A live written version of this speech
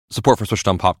Support for Switched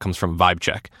on Pop comes from Vibe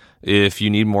Check. If you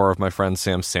need more of my friend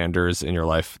Sam Sanders in your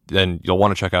life, then you'll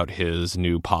want to check out his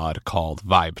new pod called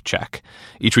Vibe Check.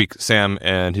 Each week, Sam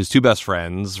and his two best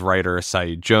friends, writer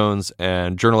Saeed Jones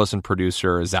and journalist and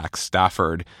producer Zach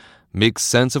Stafford, make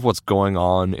sense of what's going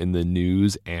on in the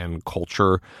news and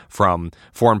culture, from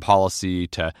foreign policy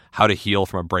to how to heal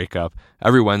from a breakup.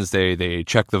 Every Wednesday, they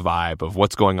check the vibe of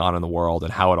what's going on in the world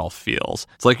and how it all feels.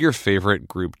 It's like your favorite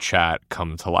group chat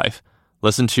come to life.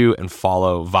 Listen to and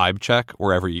follow Vibe Check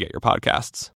wherever you get your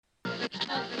podcasts.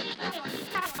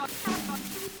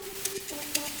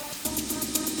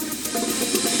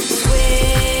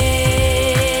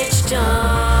 Switched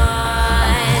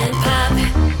on Pop.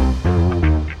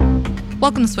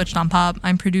 Welcome to Switched on Pop.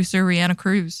 I'm producer Rihanna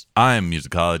Cruz. I'm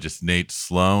musicologist Nate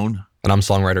Sloan. And I'm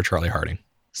songwriter Charlie Harding.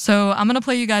 So I'm going to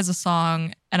play you guys a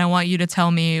song, and I want you to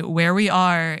tell me where we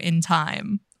are in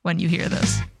time when you hear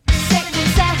this.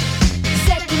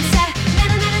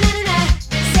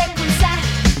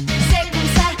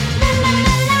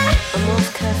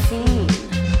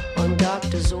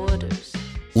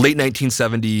 Late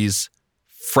 1970s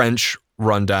French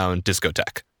rundown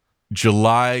discotheque.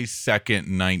 July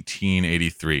 2nd,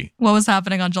 1983. What was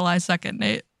happening on July 2nd,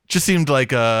 Nate? Just seemed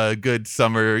like a good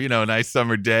summer, nice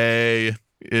summer day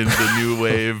in the new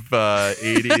wave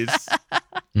 80s.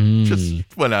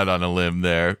 Just went out on a limb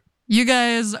there. You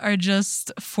guys are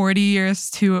just 40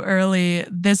 years too early.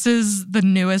 This is the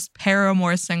newest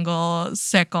Paramore single,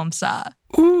 C'est Comme Ça.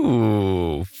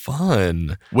 Ooh,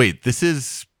 fun. Wait, this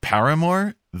is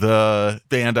Paramore? The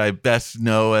band I best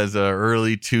know as a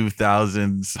early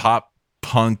 2000s pop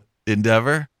punk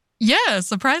endeavor? Yeah,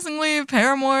 surprisingly,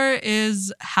 Paramore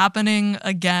is happening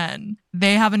again.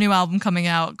 They have a new album coming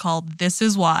out called This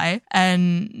Is Why,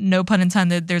 and no pun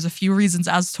intended, there's a few reasons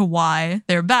as to why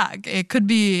they're back. It could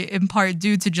be in part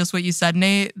due to just what you said,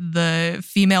 Nate, the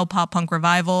female pop punk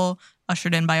revival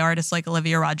ushered in by artists like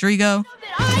Olivia Rodrigo.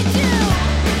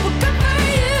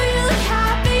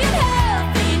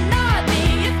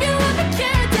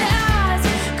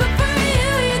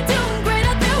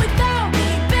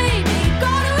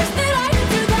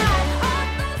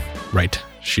 Right.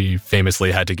 She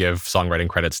famously had to give songwriting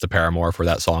credits to Paramore for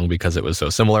that song because it was so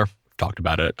similar. Talked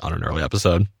about it on an early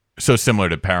episode. So similar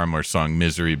to Paramore's song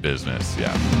Misery Business,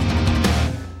 yeah.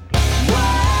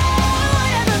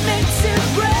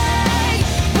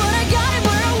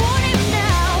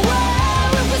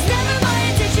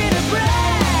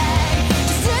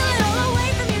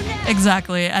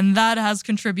 Exactly. And that has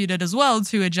contributed as well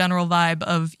to a general vibe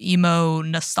of emo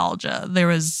nostalgia. There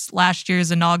was last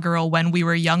year's inaugural When We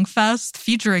Were Young Fest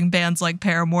featuring bands like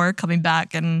Paramore coming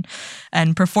back and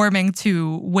performing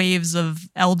to waves of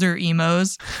elder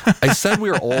emos. I said we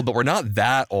were old, but we're not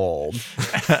that old.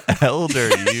 Elder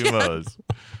emos.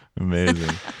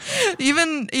 Amazing.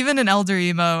 Even an elder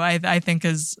emo, I think,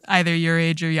 is either your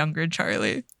age or younger,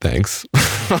 Charlie. Thanks.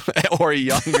 Or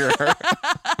younger.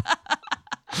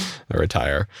 I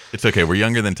retire. It's okay. We're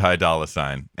younger than Ty Dolla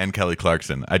 $ign and Kelly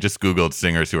Clarkson. I just Googled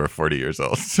singers who are 40 years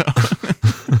old. So.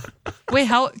 Wait,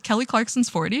 how? Kelly Clarkson's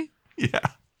 40? Yeah.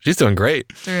 She's doing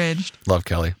great. Deranged. Love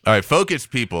Kelly. All right, focus,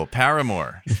 people.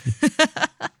 Paramore.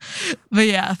 But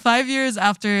yeah, 5 years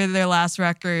after their last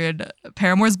record,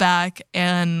 Paramore's back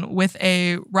and with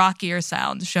a rockier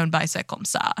sound shown by C'est Comme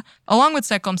Ça. Along with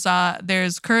C'est Comme Ça,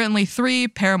 there's currently 3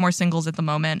 Paramore singles at the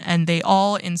moment, and they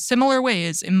all, in similar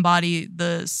ways, embody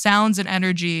the sounds and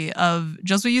energy of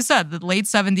just what you said, the late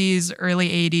 70s, early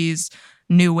 80s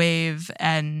new wave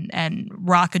and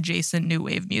rock-adjacent new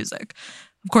wave music.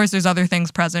 Of course, there's other things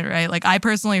present, right? Like I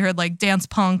personally heard like dance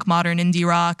punk, modern indie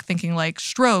rock, thinking like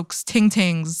Strokes, Ting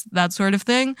Tings, that sort of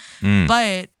thing.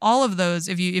 But all of those,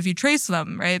 if you trace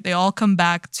them, right, they all come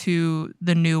back to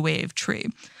the new wave tree.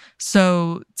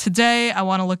 So today I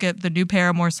want to look at the new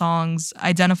Paramore songs,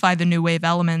 identify the new wave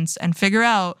elements, and figure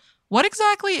out what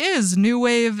exactly is new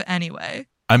wave anyway.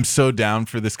 I'm so down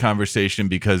for this conversation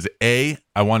because A,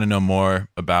 I want to know more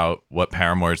about what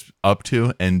Paramore's up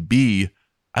to, and B,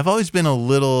 I've always been a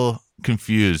little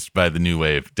confused by the new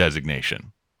wave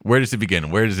designation. Where does it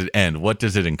begin? Where does it end? What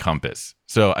does it encompass?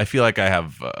 So I feel like I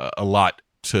have a lot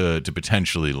to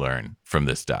potentially learn from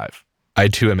this dive. I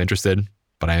too am interested,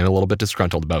 but I am a little bit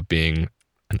disgruntled about being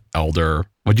an elder.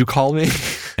 What'd you call me?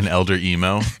 An elder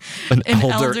emo? An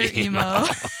elder emo.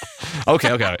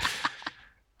 Okay.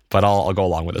 But I'll go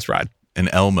along with this ride. An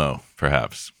Elmo,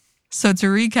 perhaps. So to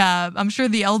recap, I'm sure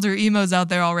the elder emos out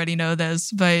there already know this,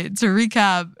 but to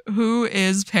recap, who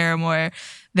is Paramore?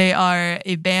 They are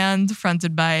a band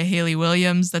fronted by Hayley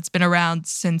Williams that's been around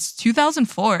since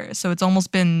 2004. So it's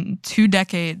almost been 2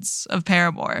 decades of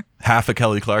Paramore. Half a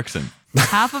Kelly Clarkson.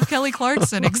 Half of Kelly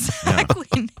Clarkson, exactly.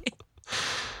 Nate.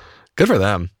 Good for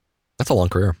them. That's a long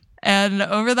career. And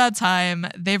over that time,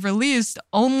 they've released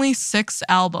only 6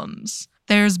 albums.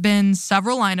 There's been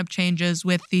several lineup changes,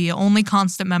 with the only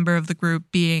constant member of the group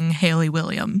being Hayley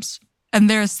Williams. And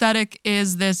their aesthetic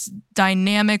is this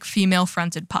dynamic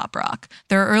female-fronted pop rock.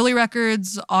 Their early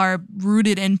records are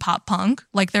rooted in pop punk,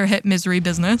 like their hit Misery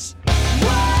Business.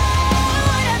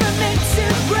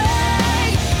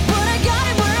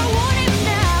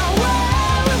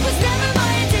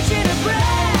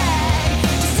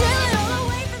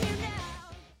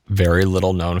 Very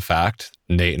little known fact.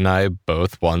 Nate and I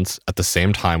both once at the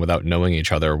same time, without knowing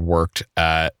each other, worked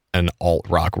at an alt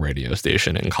rock radio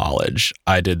station in college.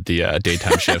 I did the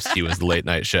daytime shifts. He was the late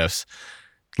night shifts.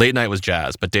 Late night was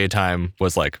jazz, but daytime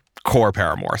was like core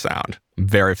Paramore sound.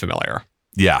 Very familiar.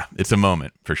 Yeah, it's a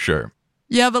moment for sure.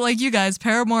 Yeah, but like you guys,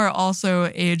 Paramore also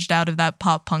aged out of that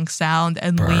pop punk sound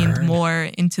and leaned more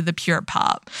into the pure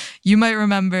pop. You might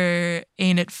remember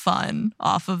Ain't It Fun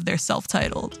off of their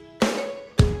self-titled.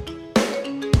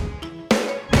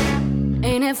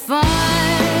 Ain't it fun?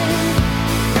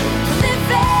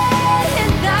 Living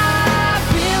in the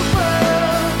real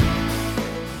world.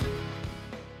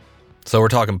 So we're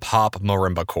talking pop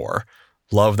marimba core.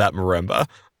 Love that marimba.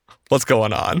 What's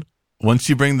going on? Once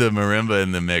you bring the marimba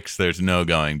in the mix, there's no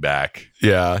going back.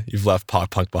 Yeah, you've left pop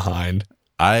punk behind.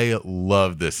 I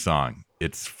love this song.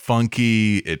 It's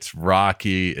funky, it's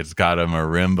rocky, it's got a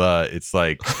marimba. It's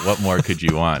like, what more could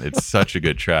you want? It's such a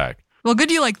good track. Well,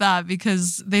 good you like that,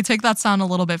 because they take that sound a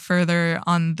little bit further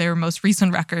on their most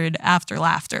recent record, After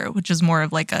Laughter, which is more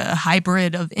of like a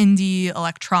hybrid of indie,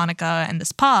 electronica, and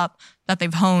this pop that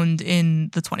they've honed in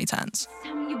the 2010s.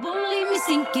 You won't leave me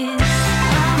sinking.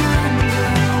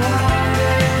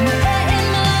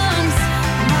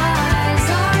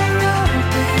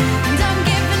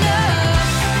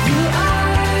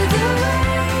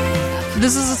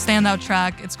 This is a standout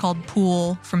track. It's called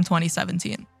Pool from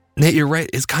 2017. Nate, you're right.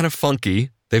 It's kind of funky.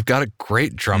 They've got a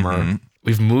great drummer. Mm-hmm.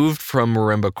 We've moved from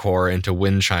marimba core into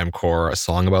wind chime core, a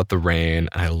song about the rain,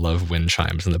 and I love wind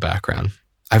chimes in the background.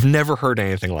 I've never heard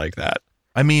anything like that.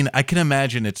 I mean, I can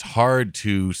imagine it's hard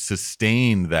to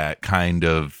sustain that kind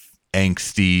of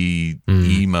angsty,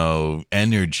 emo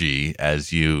energy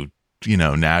as you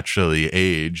naturally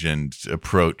age and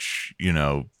approach,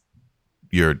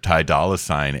 your Ty Dolla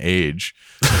 $ign age.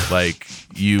 Like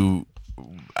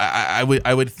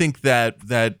I would think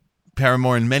that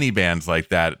Paramore and many bands like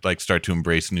that like start to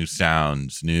embrace new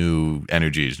sounds, new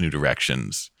energies, new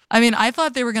directions. I mean, I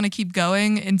thought they were going to keep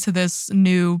going into this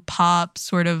new pop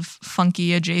sort of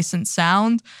funky adjacent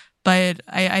sound, but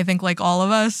I think like all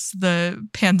of us, the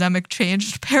pandemic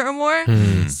changed Paramore.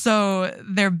 So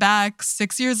they're back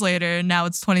 6 years later. Now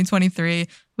it's 2023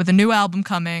 with a new album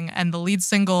coming, and the lead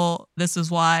single, This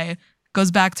Is Why,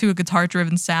 goes back to a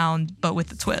guitar-driven sound, but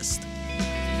with a twist.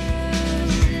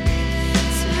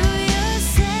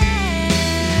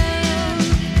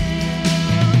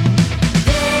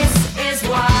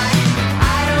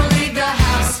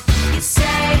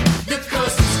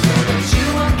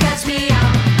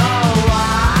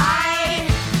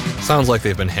 Sounds like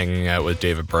they've been hanging out with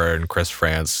David Byrne, Chris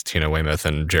France, Tina Weymouth,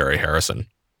 and Jerry Harrison.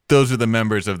 Those are the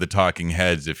members of the Talking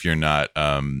Heads if you're not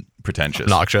pretentious.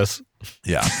 Obnoxious.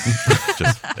 Yeah.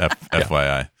 Just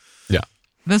FYI. Yeah.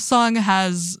 This song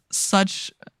has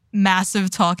such massive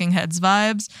Talking Heads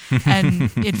vibes, and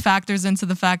it factors into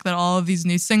the fact that all of these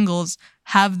new singles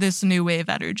have this new wave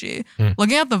energy.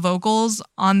 Looking at the vocals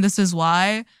on This Is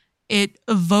Why, it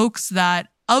evokes that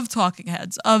of Talking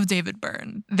Heads, of David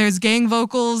Byrne. There's gang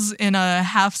vocals in a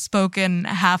half-spoken,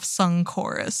 half-sung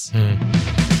chorus.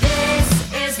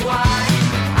 This is why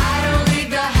I don't leave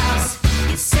the house.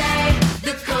 You say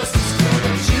the coast is clear,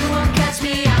 but you won't catch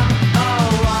me out.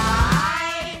 Oh,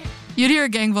 why? You'd hear a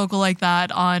gang vocal like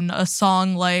that on a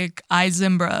song like I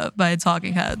Zimbra by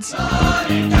Talking Heads.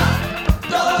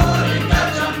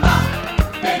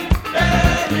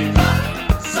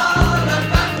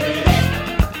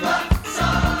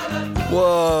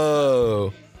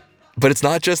 Whoa. But it's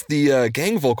not just the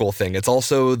gang vocal thing. It's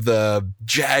also the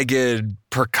jagged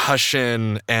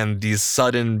percussion and these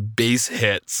sudden bass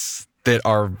hits that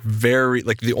are very,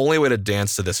 like, the only way to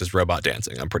dance to this is robot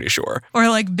dancing, I'm pretty sure. Or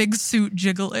like big suit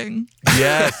jiggling.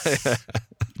 Yes.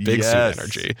 Big suit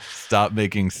energy. Stop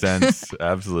making sense.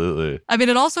 Absolutely. I mean,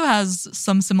 it also has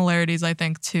some similarities, I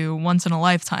think, to Once in a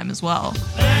Lifetime as well.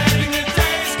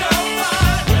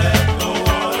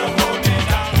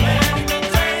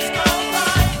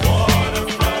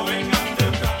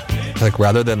 Like,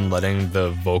 rather than letting the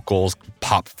vocals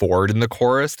hop forward in the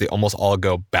chorus. They almost all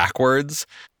go backwards.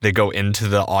 They go into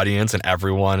the audience and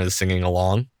everyone is singing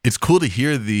along. It's cool to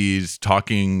hear these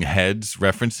Talking Heads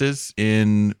references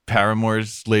in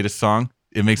Paramore's latest song.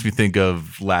 It makes me think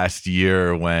of last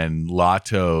year when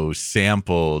Lotto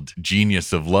sampled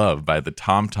Genius of Love by the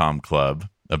Tom Tom Club,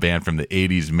 a band from the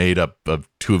 80s made up of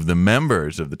two of the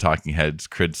members of the Talking Heads,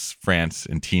 Chris France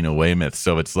and Tina Weymouth.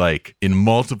 So it's like in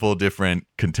multiple different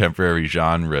contemporary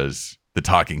genres, the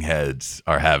Talking Heads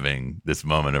are having this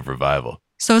moment of revival.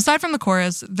 So aside from the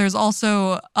chorus, there's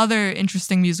also other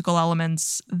interesting musical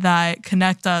elements that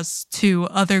connect us to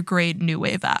other great new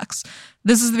wave acts.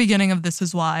 This is the beginning of This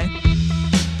Is Why.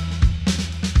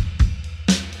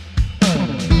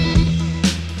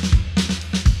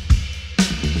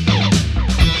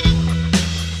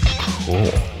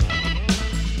 Cool.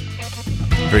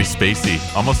 Very spacey,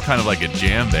 almost kind of like a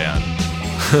jam band.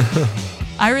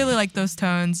 I really like those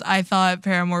tones. I thought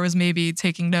Paramore was maybe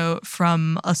taking note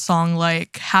from a song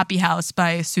like Happy House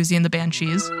by Susie and the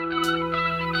Banshees.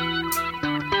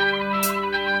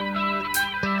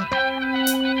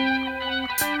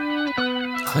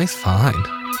 Nice find.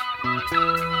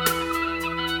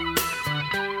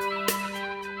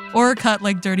 Or a cut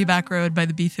like Dirty Back Road by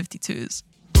the B-52s.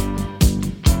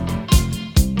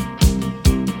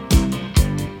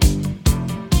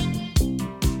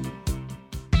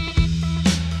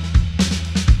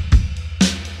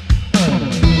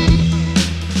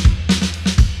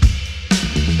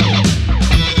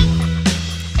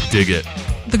 Dig it.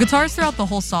 The guitars throughout the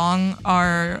whole song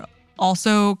are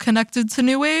also connected to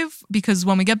new wave because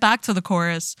when we get back to the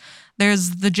chorus,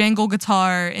 there's the jangle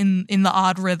guitar in the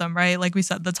odd rhythm, right? Like we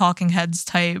said, the Talking Heads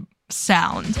type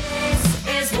sound.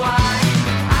 This is why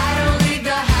I don't leave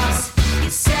the house. You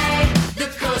say the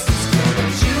coast is clear,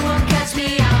 but you won't catch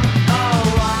me out.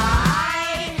 Oh,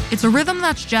 why? It's a rhythm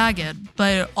that's jagged,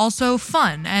 but also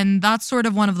fun, and that's sort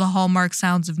of one of the hallmark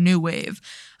sounds of new wave.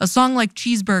 A song like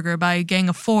Cheeseburger by Gang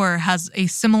of Four has a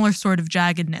similar sort of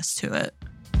jaggedness to it.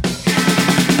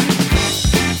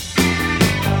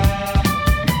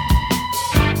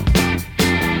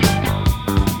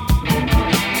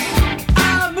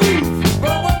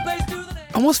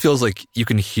 Almost feels like you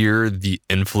can hear the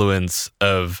influence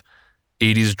of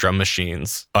 80s drum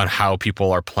machines on how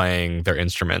people are playing their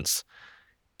instruments.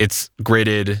 It's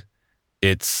gridded,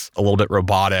 it's a little bit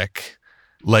robotic.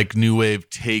 Like new wave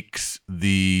takes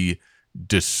the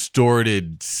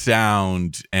distorted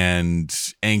sound and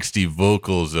angsty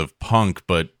vocals of punk,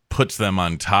 but puts them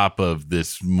on top of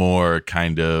this more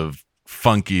kind of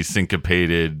funky,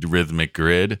 syncopated, rhythmic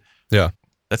grid. Yeah.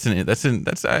 I'm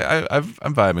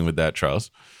vibing with that,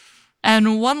 Charles.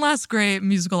 And one last great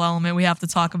musical element we have to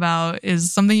talk about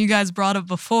is something you guys brought up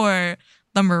before,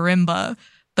 the marimba.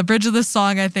 The bridge of this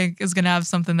song, I think, is going to have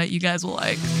something that you guys will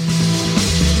like.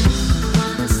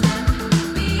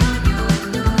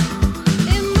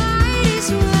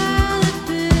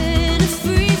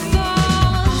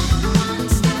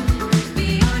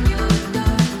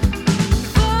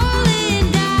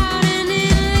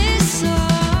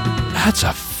 That's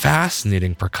a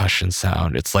fascinating percussion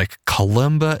sound. It's like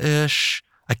kalimba-ish.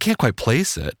 I can't quite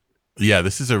place it. Yeah,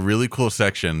 this is a really cool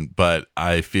section, but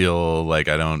I feel like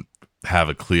I don't have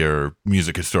a clear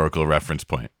music historical reference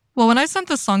point. Well, when I sent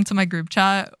this song to my group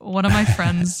chat, one of my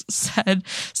friends said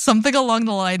something along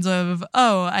the lines of,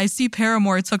 "Oh, I see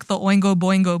Paramore took the Oingo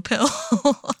Boingo pill."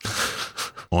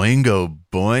 Oingo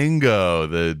Boingo,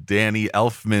 the Danny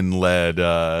Elfman-led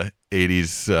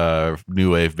 80s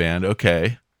new wave band.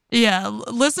 Okay. Yeah,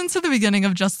 listen to the beginning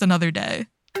of Just Another Day.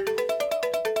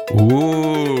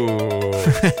 Ooh.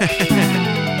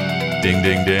 Ding,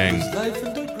 ding, ding.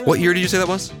 What year did you say that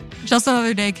was? Just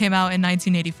Another Day came out in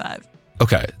 1985.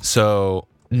 Okay, so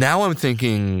now I'm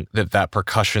thinking that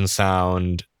percussion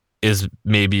sound is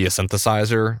maybe a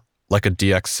synthesizer, like a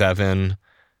DX7.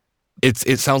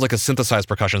 It sounds like a synthesized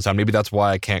percussion sound. Maybe that's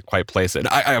why I can't quite place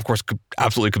it. I of course,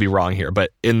 absolutely could be wrong here, but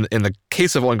in the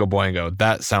case of Oingo Boingo,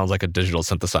 that sounds like a digital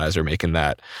synthesizer making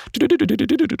that.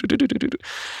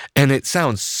 And it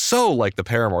sounds so like the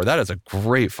Paramore. That is a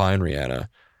great find, Rihanna.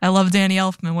 I love Danny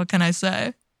Elfman. What can I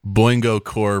say? Boingo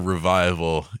core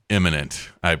revival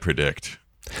imminent, I predict.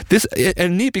 This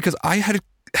and neat because I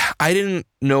didn't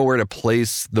know where to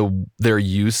place their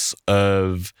use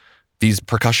of these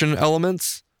percussion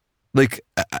elements. Like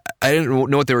I didn't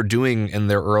know what they were doing in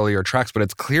their earlier tracks, but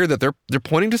it's clear that they're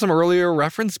pointing to some earlier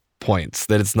reference points.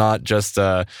 That it's not just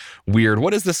weird.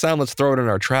 What is this sound? Let's throw it in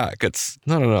our track. It's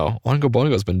no. Oingo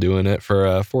Boingo's been doing it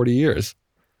for 40 years.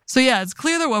 So yeah, it's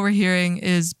clear that what we're hearing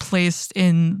is placed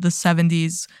in the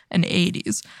 70s and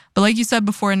 80s. But like you said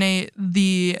before, Nate,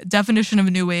 the definition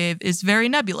of new wave is very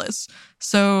nebulous.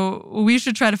 So we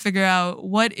should try to figure out,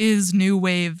 what is new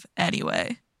wave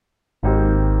anyway?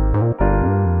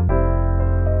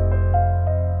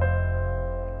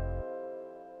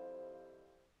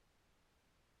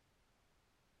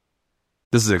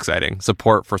 This is exciting.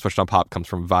 Support for Switched on Pop comes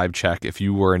from Vibe Check. If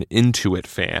you were an Intuit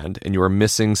fan and you are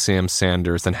missing Sam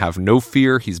Sanders, then have no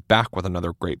fear. He's back with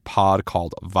another great pod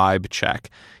called Vibe Check.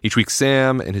 Each week,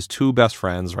 Sam and his two best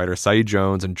friends, writer Saeed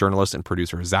Jones and journalist and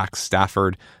producer Zach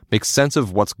Stafford, make sense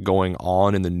of what's going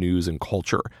on in the news and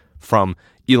culture. From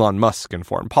Elon Musk and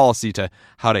foreign policy to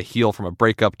how to heal from a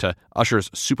breakup to Usher's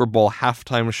Super Bowl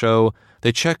halftime show,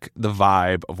 they check the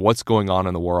vibe of what's going on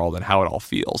in the world and how it all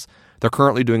feels. They're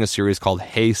currently doing a series called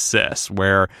Hey Sis,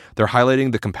 where they're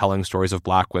highlighting the compelling stories of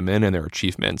Black women and their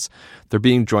achievements. They're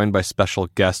being joined by special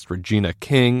guests Regina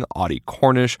King, Audie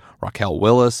Cornish, Raquel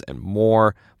Willis, and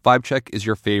more. Vibe Check is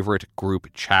your favorite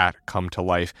group chat come to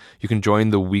life. You can join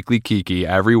the weekly Kiki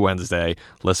every Wednesday.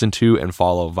 Listen to and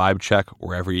follow Vibe Check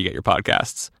wherever you get your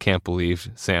podcasts. Can't believe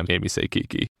Sam made me say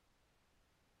Kiki.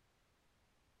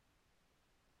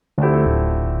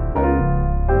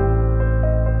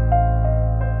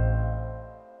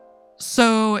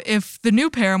 So if the new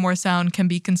Paramore sound can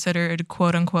be considered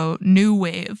quote unquote new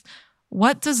wave,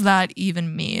 what does that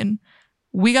even mean?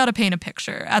 We got to paint a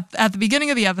picture. At the beginning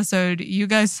of the episode, you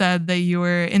guys said that you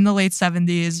were in the late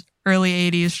 70s,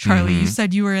 early 80s. Charlie, you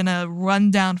said you were in a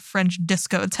rundown French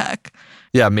discotheque.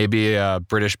 Yeah, maybe a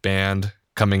British band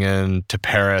coming in to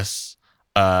Paris,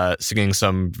 singing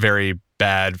some very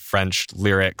bad French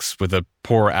lyrics with a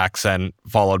poor accent,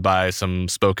 followed by some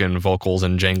spoken vocals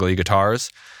and jangly guitars.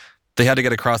 They had to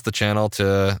get across the channel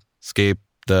to escape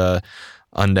the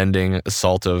unending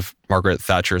assault of Margaret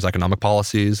Thatcher's economic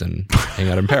policies and hang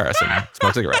out in Paris and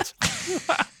smoke cigarettes.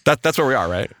 That's where we are,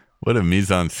 right? What a mise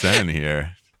en scène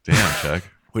here. Damn, Chuck.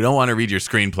 We don't want to read your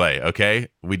screenplay, okay?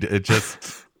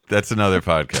 That's another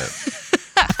podcast.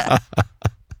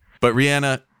 But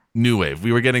Rihanna, new wave.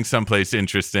 We were getting someplace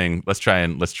interesting. Let's try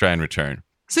and return.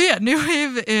 So yeah, new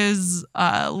wave is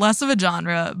less of a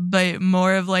genre, but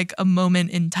more of like a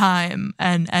moment in time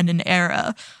and an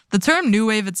era. The term new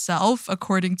wave itself,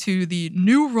 according to the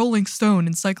New Rolling Stone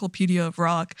Encyclopedia of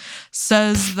Rock,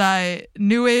 says that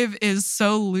new wave is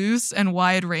so loose and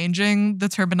wide-ranging, the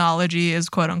terminology is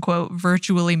quote-unquote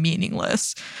virtually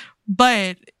meaningless.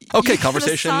 But Okay,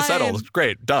 conversation settled.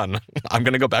 Great, done. I'm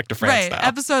going to go back to France right, now.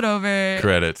 episode over.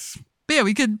 Credits. But yeah,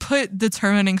 we could put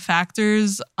determining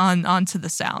factors onto the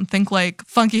sound. Think like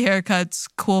funky haircuts,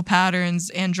 cool patterns,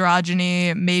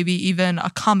 androgyny, maybe even a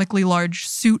comically large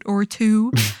suit or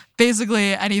two.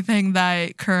 Basically anything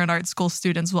that current art school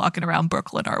students walking around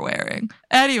Brooklyn are wearing.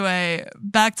 Anyway,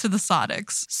 back to the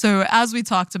Sonics. So as we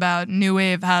talked about, new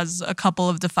wave has a couple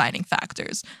of defining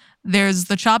factors. There's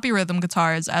the choppy rhythm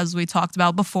guitars, as we talked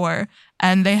about before,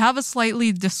 and they have a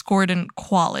slightly discordant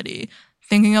quality.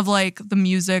 Thinking of like the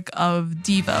music of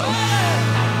Devo.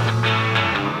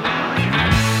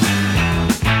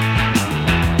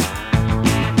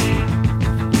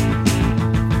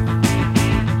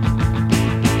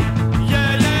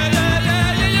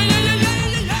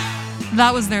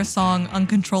 That was their song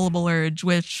Uncontrollable Urge,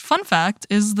 which, fun fact,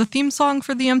 is the theme song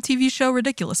for the MTV show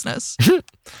Ridiculousness.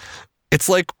 It's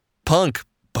like punk,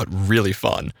 but really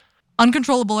fun.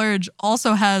 Uncontrollable Urge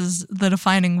also has the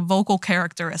defining vocal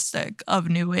characteristic of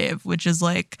new wave, which is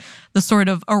like the sort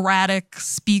of erratic,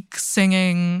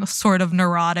 singing, sort of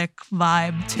neurotic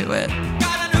vibe to it.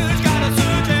 Got an urge, got a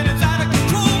surge, and it's out of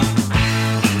control.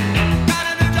 Got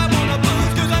an urge, I wanna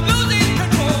booze, 'cause I'm losing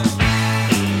control.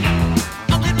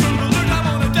 Uncontrollable urge, I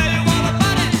wanna tell you all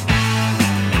about it.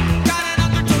 Got an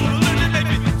uncontrollable urge, it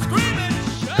makes me scream and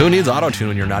shout. Who needs auto-tune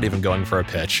when you're not even going for a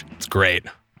pitch? It's great.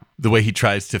 The way he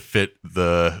tries to fit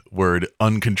the word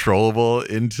uncontrollable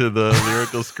into the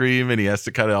lyrical scream, and he has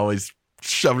to kind of always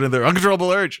shove it in there.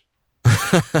 Uncontrollable urge.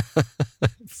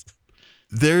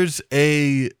 There's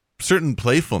a certain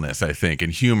playfulness, I think,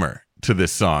 and humor to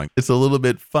this song. It's a little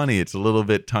bit funny. It's a little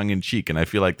bit tongue-in-cheek, and I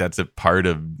feel like that's a part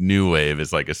of new wave,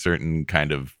 is like a certain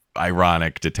kind of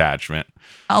ironic detachment.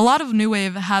 A lot of new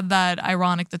wave had that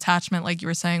ironic detachment, like you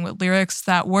were saying, with lyrics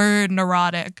that were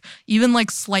neurotic, even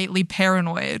like slightly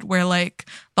paranoid, where like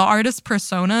the artist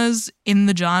personas in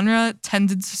the genre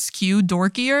tended to skew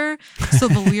dorkier, so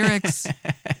the lyrics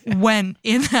went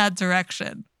in that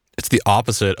direction. It's the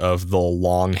opposite of the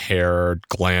long-haired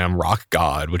glam rock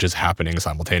god, which is happening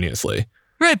simultaneously.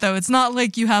 Right, though. It's not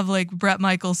like you have like Bret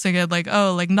Michaels singing like,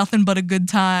 oh, like nothing but a good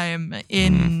time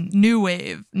in New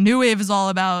Wave. New Wave is all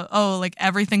about, oh, like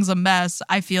everything's a mess.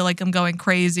 I feel like I'm going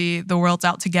crazy. The world's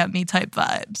out to get me type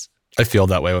vibes. I feel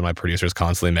that way when my producer's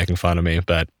constantly making fun of me,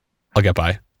 but I'll get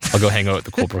by. I'll go hang out with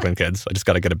the cool Brooklyn kids. I just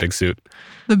got to get a big suit.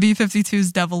 The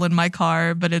B-52's devil in my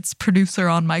car, but it's producer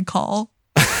on my call.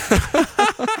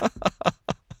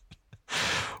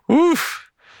 Oof.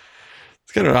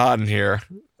 It's getting hot in here.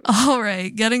 All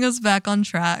right, getting us back on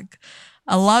track.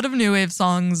 A lot of new wave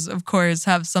songs, of course,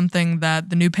 have something that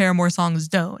the new Paramore songs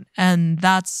don't, and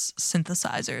that's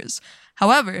synthesizers.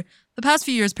 However, the past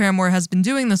few years, Paramore has been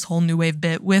doing this whole new wave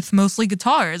bit with mostly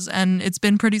guitars, and it's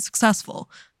been pretty successful.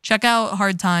 Check out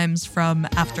Hard Times from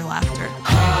After Laughter.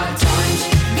 Hard times,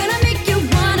 gonna make you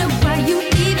wonder why you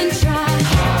even try.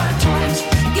 Hard times,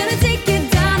 gonna take you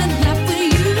down and laugh for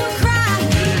you to cry.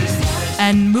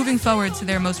 And moving forward to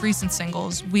their most recent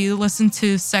singles, we listened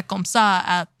to C'est Comme Ça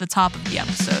at the top of the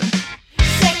episode.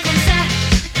 C'est comme ça,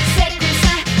 c'est comme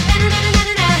ça, na na na na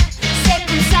na na. C'est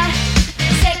comme ça,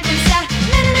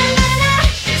 na na na na na.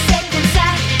 C'est comme ça,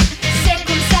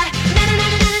 na na na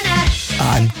na na.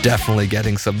 I'm definitely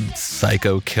getting some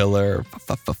Psycho Killer.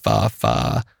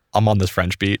 Fa. I'm on this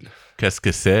French beat. Qu'est-ce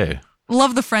que c'est?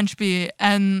 Love the French beat,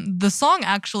 and the song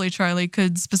actually, Charlie,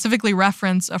 could specifically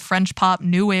reference a French pop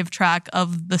new wave track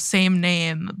of the same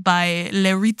name by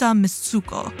Lerita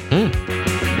Mitsuko.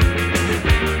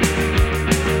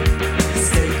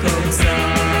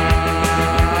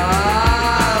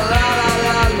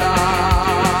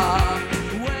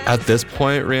 At this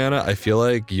point, Rihanna, I feel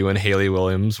like you and Hayley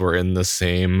Williams were in the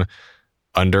same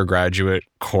undergraduate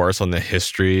course on the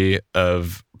history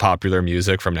of popular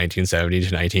music from 1970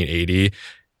 to 1980.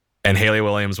 And Hayley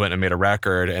Williams went and made a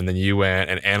record, and then you went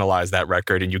and analyzed that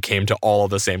record, and you came to all of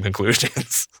the same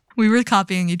conclusions. We were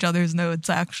copying each other's notes,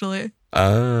 actually.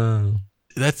 Oh.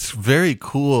 That's very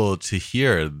cool to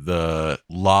hear the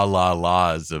la la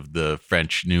la's of the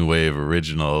French New Wave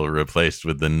original replaced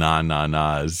with the na na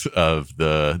na's of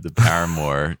the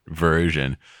Paramore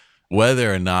version.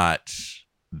 Whether or not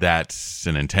that's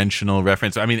an intentional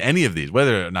reference, I mean, any of these,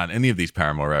 whether or not any of these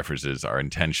Paramore references are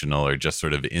intentional or just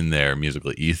sort of in their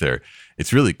musical ether,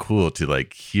 it's really cool to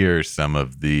like hear some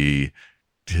of the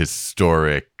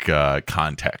historic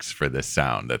context for this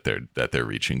sound that they're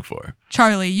reaching for.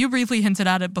 Charlie, you briefly hinted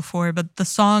at it before, but the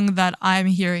song that I'm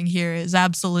hearing here is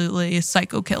absolutely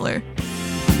Psycho Killer.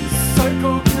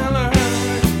 Psycho killer,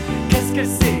 qu'est-ce que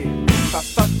c'est?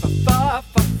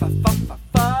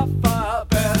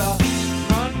 Better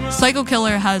run. Psycho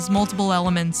Killer has multiple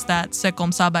elements that C'est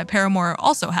Comme Ça by Paramore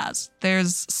also has.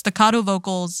 There's staccato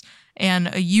vocals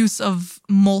and a use of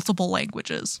multiple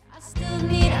languages. I still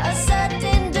need a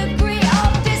certain degree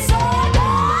of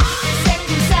disorder. C'est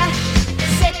comme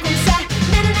ça,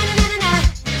 na na na na na na.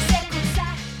 C'est comme ça.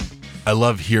 I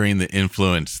love hearing the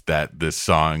influence that this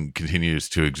song continues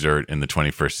to exert in the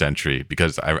 21st century,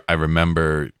 because I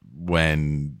remember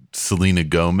when Selena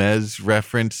Gomez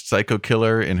referenced Psycho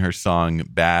Killer in her song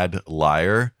Bad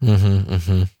Liar.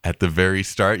 At the very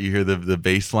start, you hear the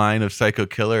bass line of Psycho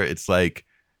Killer. It's like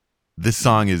this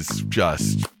song is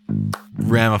just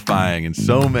ramifying in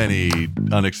so many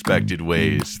unexpected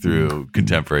ways through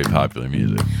contemporary popular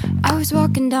music. I was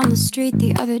walking down the street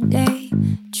the other day,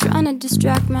 trying to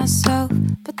distract myself,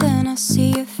 but then I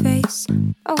see your face.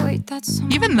 Oh wait, that's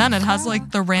someone Even then, it else. has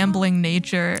like the rambling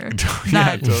nature Yeah,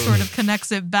 that totally. sort of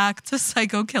connects it back to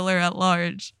Psycho Killer at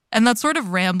large. And that sort of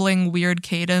rambling, weird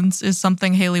cadence is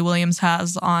something Hayley Williams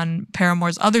has on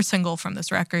Paramore's other single from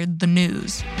this record, The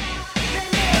News.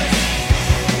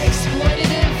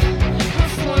 Exploitative,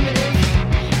 performative,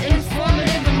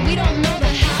 informative, and we don't know the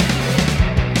half.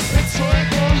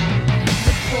 Rhetorical,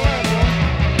 deplorable,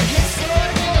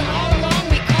 historical, and all along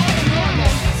we call it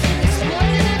normal.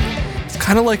 Exploitative. It's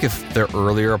kind of like if their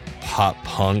earlier pop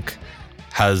punk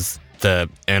has the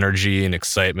energy and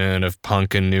excitement of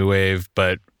punk and new wave,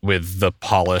 but with the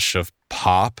polish of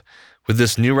pop. With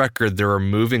this new record, they're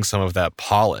removing some of that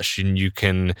polish, and you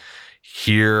can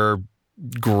hear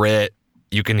grit,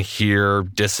 you can hear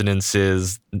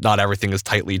dissonances, not everything is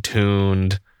tightly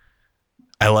tuned.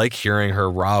 I like hearing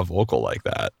her raw vocal like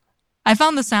that. I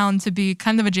found the sound to be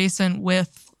kind of adjacent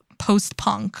with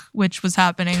post-punk, which was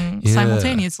happening Yeah.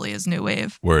 simultaneously as new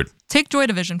wave. Word. Take Joy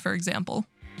Division, for example.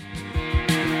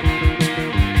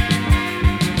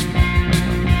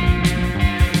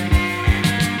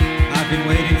 I've been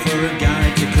waiting for a guy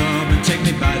to come and take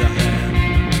me by the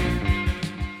hand.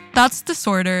 That's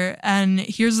Disorder, and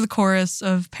here's the chorus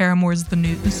of Paramore's The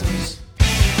News.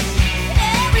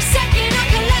 Every second a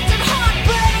collective heart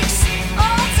breaks.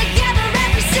 All together,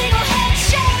 every single head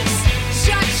shakes.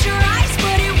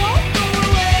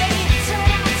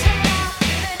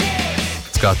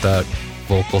 that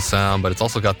vocal sound, but it's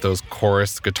also got those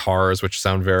chorus guitars, which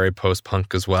sound very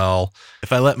post-punk as well.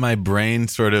 If I let my brain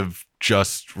sort of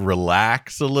just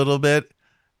relax a little bit,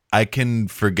 I can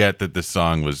forget that the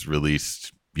song was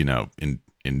released, in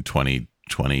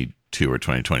 2022 or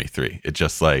 2023. It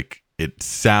just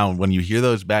when you hear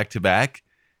those back to back,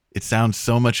 it sounds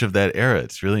so much of that era.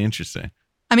 It's really interesting.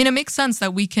 I mean, it makes sense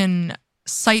that we can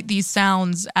cite these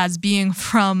sounds as being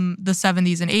from the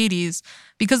 70s and 80s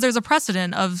because there's a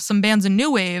precedent of some bands in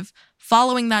new wave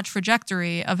following that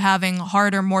trajectory of having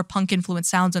harder, more punk-influenced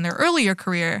sounds in their earlier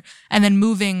career and then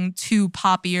moving to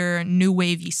poppier, new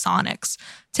wavy sonics.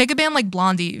 Take a band like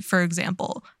Blondie, for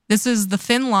example. This is The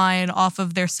Thin Line off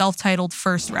of their self-titled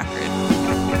first record.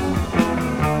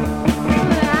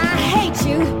 I hate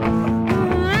you.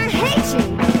 I hate you.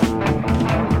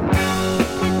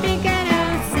 You think I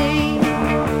don't see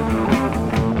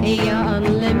you're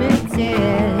unlimited.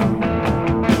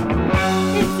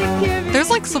 There's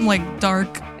some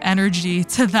dark energy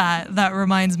to that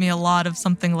reminds me a lot of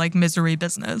something like Misery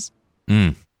Business.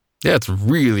 Yeah, it's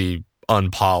really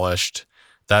unpolished.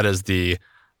 That is the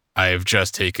I've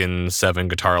just taken 7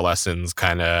 guitar lessons,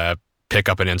 kind of pick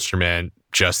up an instrument,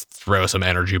 just throw some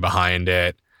energy behind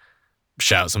it,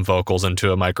 shout some vocals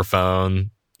into a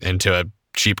microphone, into a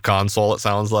cheap console, it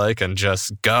sounds like, and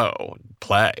just go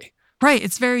play. Right,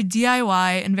 it's very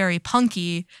DIY and very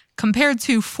punky compared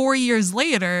to 4 years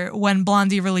later when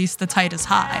Blondie released The Tide is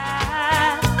High.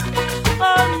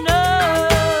 Oh no,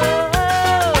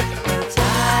 the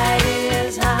tide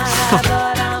is high,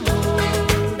 but I'm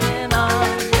holding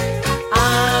on.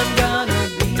 I'm gonna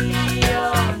be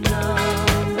your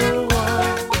number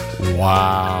one.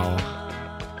 Wow.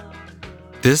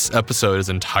 This episode is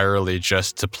entirely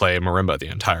just to play marimba the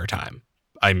entire time.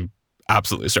 I'm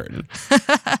absolutely certain.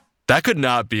 That could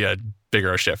not be a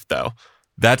bigger shift, though.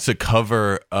 That's a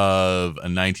cover of a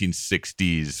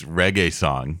 1960s reggae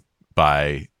song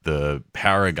by the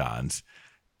Paragons.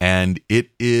 And it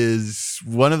is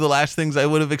one of the last things I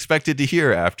would have expected to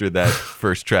hear after that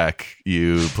first track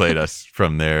you played us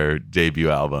from their debut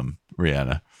album,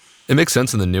 Rihanna. It makes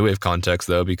sense in the new wave context,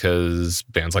 though, because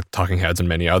bands like Talking Heads and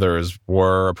many others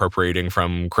were appropriating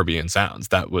from Caribbean sounds.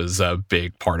 That was a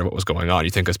big part of what was going on. You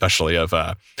think especially of,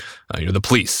 the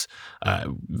Police,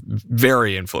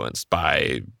 very influenced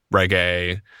by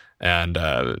reggae and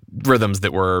rhythms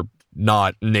that were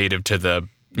not native to the,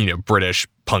 British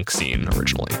punk scene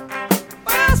originally.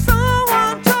 Well,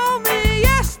 someone told me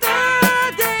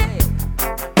yesterday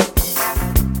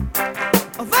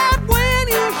that when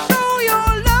you show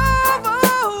your love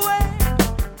away.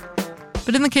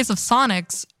 But in the case of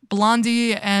Sonics,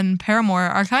 Blondie and Paramore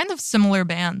are kind of similar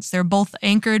bands. They're both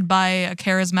anchored by a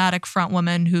charismatic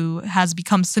frontwoman who has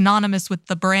become synonymous with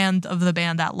the brand of the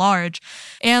band at large,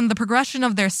 and the progression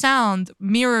of their sound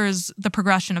mirrors the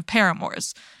progression of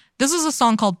Paramore's. This is a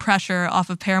song called Pressure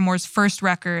off of Paramore's first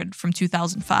record from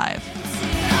 2005. I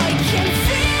can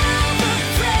feel the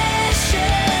pressure.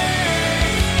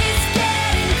 It's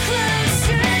getting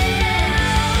closer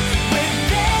now. We're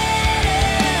better.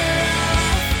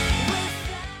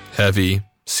 Heavy,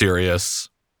 serious,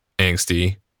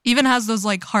 angsty. Even has those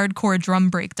hardcore drum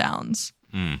breakdowns.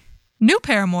 New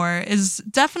Paramore is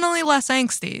definitely less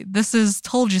angsty. This is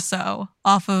Told You So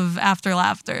off of After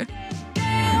Laughter.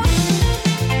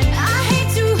 I hate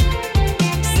to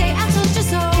say I told you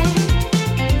so.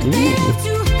 They hate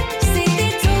to say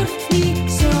they told me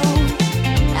so.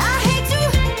 I hate to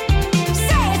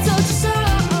say I told you so.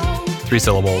 3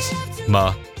 syllables.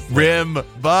 Ma.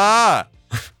 Rimba!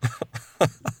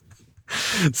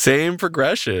 Same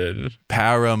progression.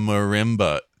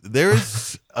 Paramarimba.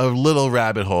 There's a little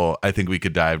rabbit hole I think we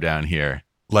could dive down here.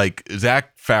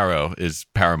 Zach Farrow is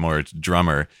Paramore's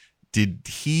drummer. Did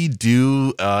he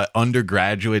do an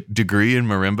undergraduate degree in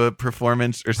marimba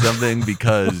performance or something?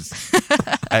 Because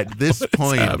at this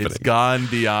point, it's gone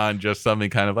beyond just something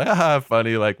kind of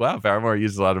funny. Wow, Paramore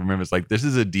uses a lot of marimbas.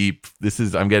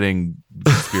 I'm getting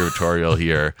conspiratorial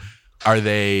here. Are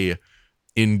they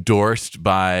endorsed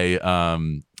by,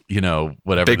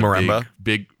 whatever? Big Marimba?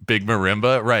 Big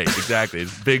Marimba? Right, exactly.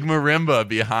 It's Big Marimba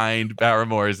behind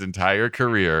Paramore's entire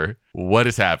career. What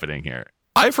is happening here?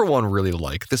 I, for one, really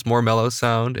like this more mellow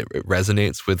sound. It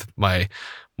resonates with my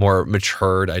more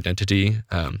matured identity.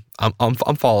 I'm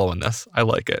following this. I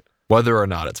like it, whether or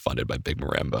not it's funded by Big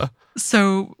Marimba.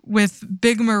 So with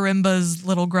Big Marimba's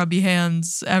little grubby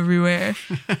hands everywhere,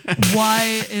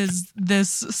 why is this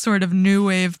sort of new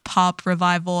wave pop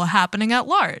revival happening at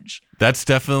large? That's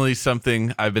definitely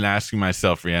something I've been asking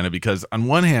myself, Rihanna, because on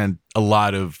one hand, a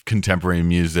lot of contemporary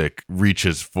music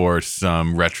reaches for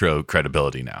some retro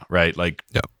credibility now, right?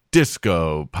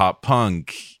 disco, pop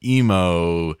punk,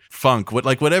 emo, funk,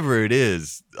 whatever it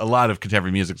is. A lot of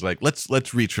contemporary music's like,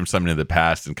 let's reach from something in the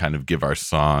past and kind of give our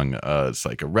song it's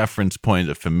like a reference point,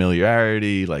 a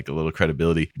familiarity, like a little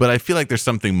credibility. But I feel like there's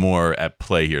something more at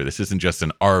play here. This isn't just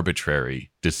an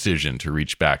arbitrary decision to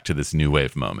reach back to this new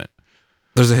wave moment.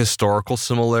 There's a historical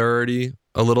similarity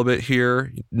a little bit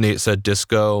here. Nate said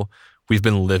disco. We've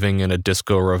been living in a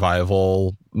disco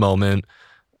revival moment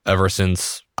ever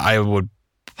since, I would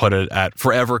put it at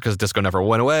forever, because disco never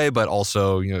went away, but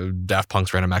also, Daft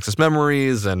Punk's Random Access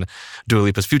Memories and Dua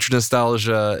Lipa's Future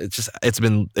Nostalgia. It's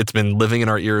been living in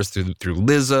our ears through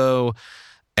Lizzo.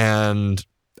 And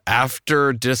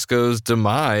after disco's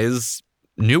demise,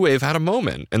 new wave had a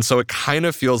moment. And so it kind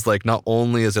of feels like not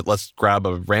only is it let's grab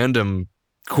a random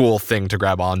cool thing to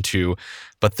grab onto,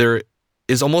 but there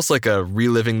is almost like a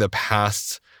reliving the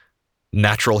past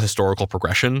natural historical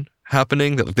progression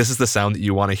happening, that this is the sound that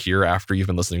you want to hear after you've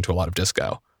been listening to a lot of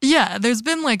disco. Yeah, there's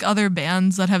been like other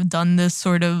bands that have done this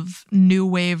sort of new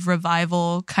wave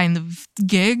revival kind of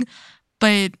gig,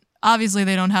 but obviously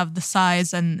they don't have the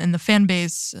size and the fan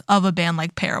base of a band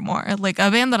like Paramore. Like, a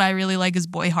band that I really like is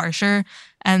Boy Harsher,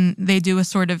 and they do a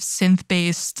sort of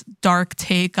synth-based dark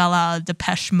take a la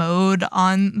Depeche Mode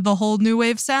on the whole new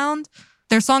wave sound.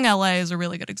 Their song LA is a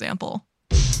really good example.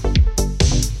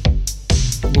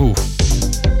 Ooh.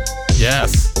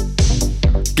 Yes.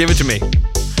 Give it to me.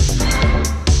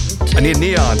 I need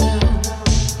neon.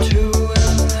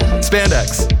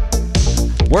 Spandex.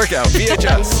 Workout.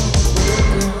 VHS.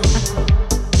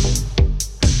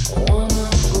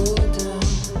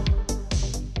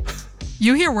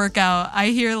 You hear workout, I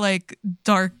hear like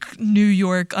dark New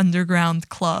York underground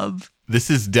club. This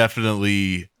is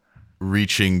definitely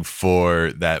reaching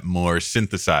for that more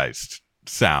synthesized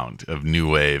sound of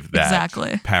new wave that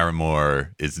Exactly.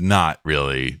 Paramore is not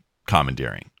really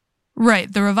commandeering.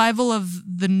 Right. The revival of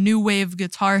the new wave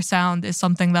guitar sound is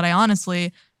something that I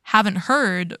honestly haven't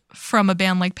heard from a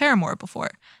band like Paramore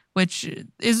before, which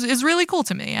is really cool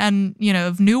to me. And,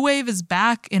 if new wave is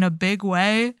back in a big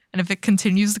way, and if it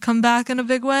continues to come back in a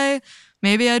big way,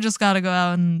 maybe I just got to go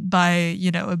out and buy,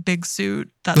 a big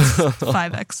suit that's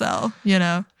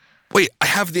 5XL, Wait, I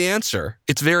have the answer.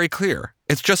 It's very clear.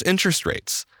 It's just interest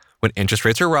rates. When interest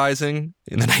rates are rising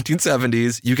in the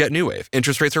 1970s, you get new wave.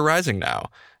 Interest rates are rising now.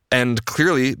 And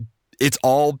clearly, it's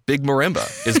all Big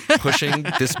Marimba is pushing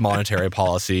this monetary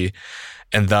policy,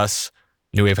 and thus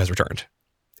new wave has returned.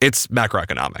 It's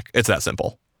macroeconomic. It's that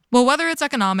simple. Well, whether it's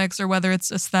economics or whether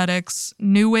it's aesthetics,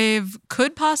 new wave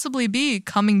could possibly be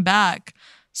coming back.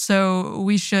 So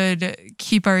we should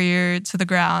keep our ear to the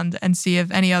ground and see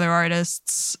if any other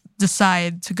artists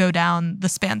decide to go down the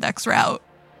spandex route.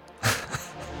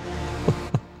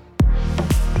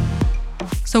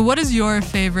 So what is your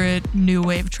favorite new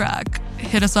wave track?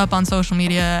 Hit us up on social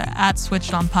media at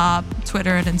Switched on Pop,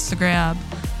 Twitter and Instagram.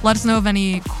 Let us know of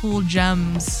any cool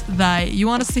gems that you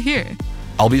want us to hear.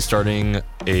 I'll be starting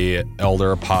a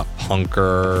elder pop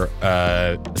punker.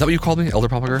 Is that what you called me? Elder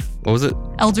pop punker? What was it?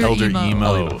 Elder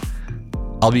emo.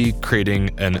 I'll be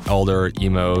creating an elder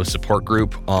emo support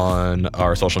group on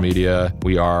our social media.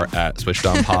 We are at Switched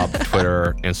on Pop,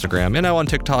 Twitter, Instagram, and now on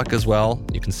TikTok as well.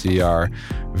 You can see our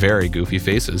very goofy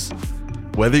faces.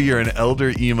 Whether you're an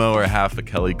elder emo or half a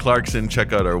Kelly Clarkson,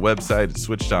 check out our website at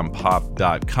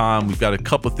switchedonpop.com. We've got a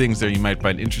couple things there you might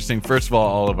find interesting. First of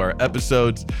all of our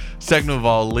episodes. Second of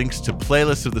all, links to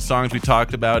playlists of the songs we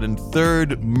talked about. And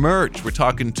third, merch. We're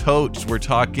talking totes. We're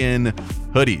talking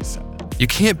hoodies. You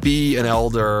can't be an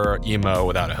elder emo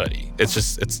without a hoodie.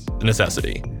 It's a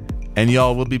necessity. And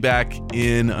y'all, we'll be back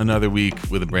in another week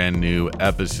with a brand new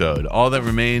episode. All that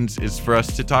remains is for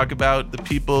us to talk about the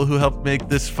people who helped make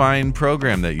this fine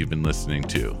program that you've been listening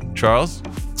to. Charles?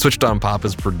 Switched on Pop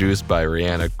is produced by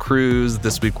Rihanna Cruz.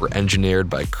 This week we're engineered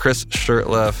by Chris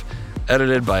Shirtleff,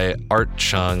 edited by Art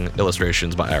Chung,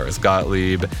 illustrations by Iris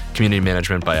Gottlieb, community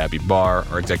management by Abby Barr.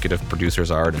 Our executive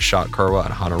producers are Nishat Kurwa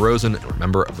and Hannah Rosen, and a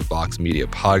member of the Vox Media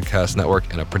Podcast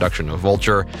Network and a production of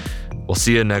Vulture. We'll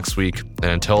see you next week. And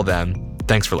until then,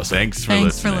 thanks for listening.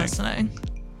 Thanks for listening.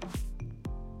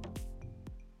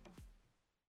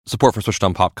 Support for Switched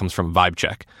on Pop comes from Vibe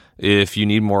Check. If you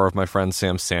need more of my friend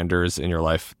Sam Sanders in your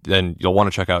life, then you'll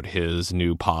want to check out his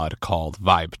new pod called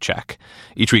Vibe Check.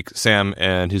 Each week, Sam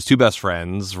and his two best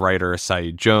friends, writer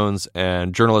Saeed Jones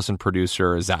and journalist and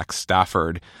producer Zach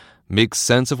Stafford, make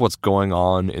sense of what's going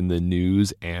on in the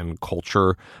news and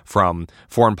culture, from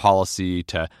foreign policy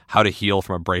to how to heal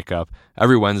from a breakup.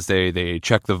 Every Wednesday, they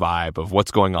check the vibe of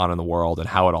what's going on in the world and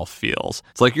how it all feels.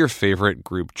 It's like your favorite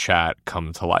group chat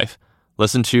come to life.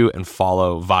 Listen to and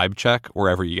follow Vibe Check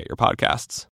wherever you get your podcasts.